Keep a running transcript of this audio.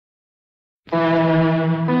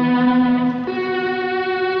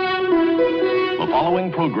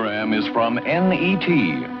following program is from NET,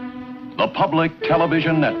 the Public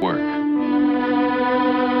Television Network.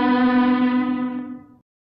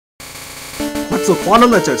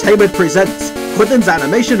 Quinton Entertainment presents Quinton's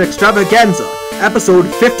Animation Extravaganza, Episode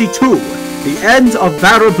 52, The End of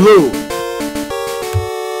Variblune.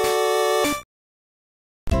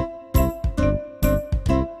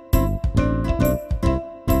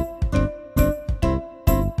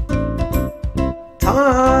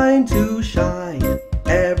 Time to shine,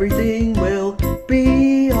 everything will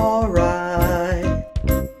be alright.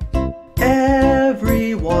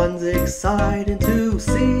 Everyone's excited to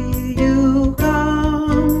see you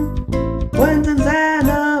come. Quinton's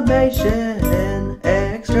Animation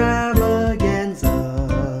Extravaganza.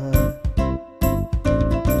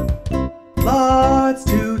 Lots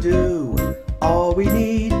to do, all we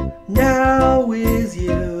need now is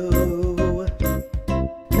you.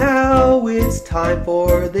 Now it's time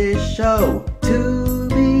for this show to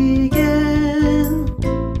begin.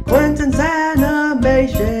 Quinton's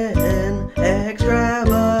Animation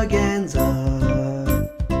Extravaganza.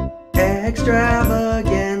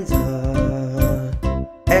 Extravaganza.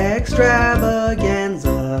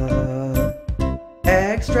 Extravaganza.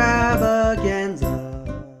 Extravaganza.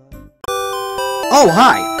 Oh,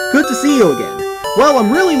 hi! Good to see you again. Well,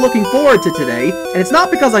 I'm really looking forward to today, and it's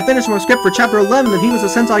not because I finished my script for Chapter 11 that he was a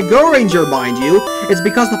Sentai Goranger, mind you. It's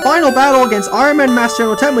because the final battle against Iron Man Master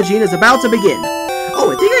General Temujin is about to begin.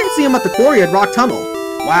 Oh, I think I can see him at the quarry at Rock Tunnel.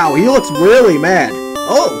 Wow, he looks really mad.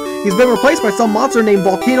 Oh, he's been replaced by some monster named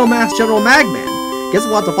Volcano Master General Magman. Guess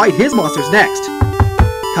we'll have to fight his monsters next.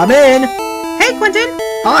 Come in! Hey, Quinton!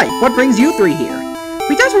 Hi, what brings you three here?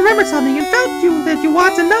 We just remembered something and felt that you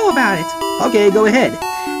want to know about it. Okay, go ahead.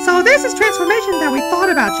 So there's this transformation that we thought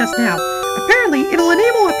about just now. Apparently, it'll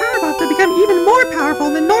enable a power buff to become even more powerful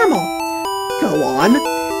than normal. Go on.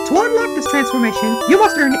 To unlock this transformation, you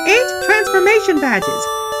must earn 8 transformation badges.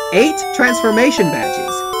 8 transformation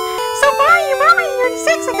badges. So far, you've already earned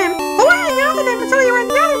 6 of them, but we're hanging on to them until you earn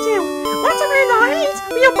the other 2. Once you earn all 8,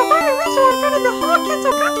 you'll perform a ritual in front of the whole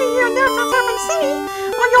Quinton country here in Gotokujis City,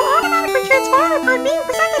 or you'll automatically transform upon being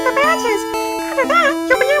presented the badges. After that,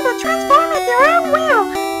 you'll be able to transform at your own will.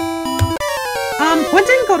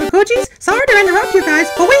 Quinton, Gotokujis, sorry to interrupt you guys,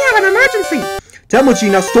 but we have an emergency!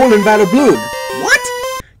 Temujin has stolen Variblune. What?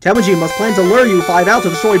 Temujin must plan to lure you 5 out to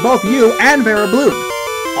destroy both you and Variblune.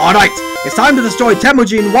 Alright, it's time to destroy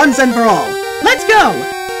Temujin once and for all. Let's go!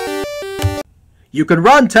 You can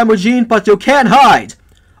run, Temujin, but you can't hide.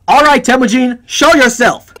 Alright, Temujin, show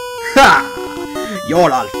yourself! Ha!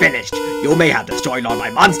 You're all finished. You may have destroyed all my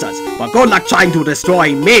monsters, but good luck trying to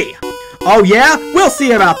destroy me. Oh yeah? We'll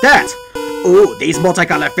see about that. Ooh, these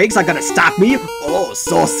multicolored figs are gonna stop me? Oh,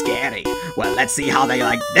 so scary. Well, let's see how they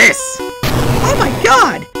like this. Oh my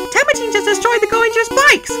god! Temujin just destroyed the Gorengers'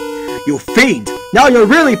 bikes! You fiend! Now you'll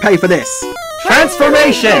really pay for this!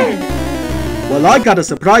 Transformation! Well, I got a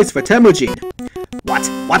surprise for Temujin. What?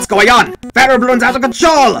 What's going on? Variblune's out of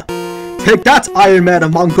control! Take that, Iron Man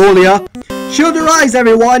of Mongolia! Shield your eyes,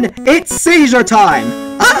 everyone! It's seizure time!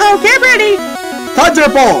 Uh-oh, get ready!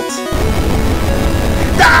 Thunderbolt!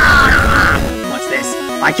 Ah!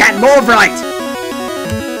 I can't move right!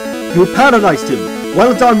 You paralyzed him.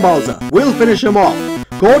 Well done, Bowser. We'll finish him off.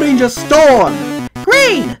 Gorenger Storm!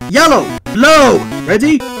 Green! Yellow! Blue!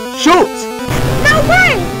 Ready? Shoot! No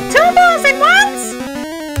way! 2 balls at once?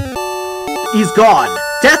 He's gone.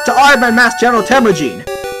 Death to Iron Man Master General Temujin.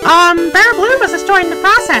 Variblune was destroyed in the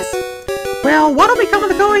process. Well, what'll become of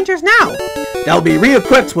the Gorengers now? They'll be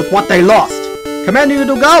re-equipped with what they lost. Commander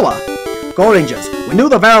Yudogawa. Gorengers, we knew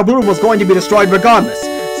the Variblune was going to be destroyed regardless.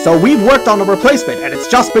 So we've worked on a replacement, and it's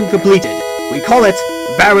just been completed. We call it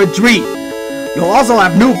Variblune. You'll also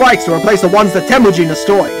have new bikes to replace the ones that Temujin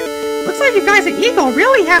destroyed. Looks like you guys at Eagle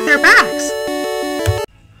really have their backs.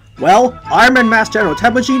 Well, Iron Man Master General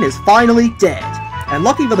Temujin is finally dead. And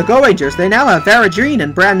lucky for the Gorengers, they now have Variblune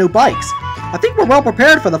and brand new bikes. I think we're well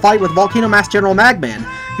prepared for the fight with Volcano Master General Magman.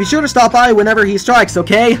 Be sure to stop by whenever he strikes,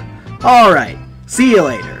 okay? Alright, see you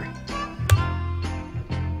later.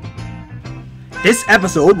 This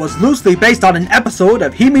episode was loosely based on an episode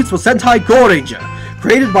of He Meets with Sentai Goranger,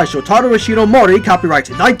 created by Shotaro Ishinomori, copyright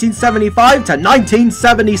 1975 to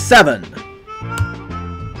 1977.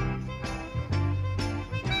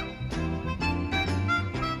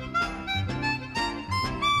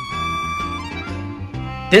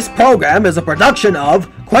 This program is a production of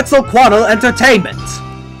Quetzalcoatl Entertainment.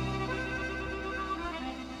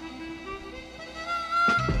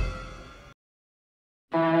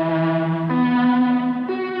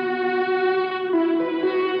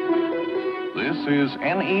 This is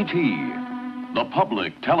NET, the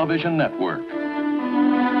Public Television Network.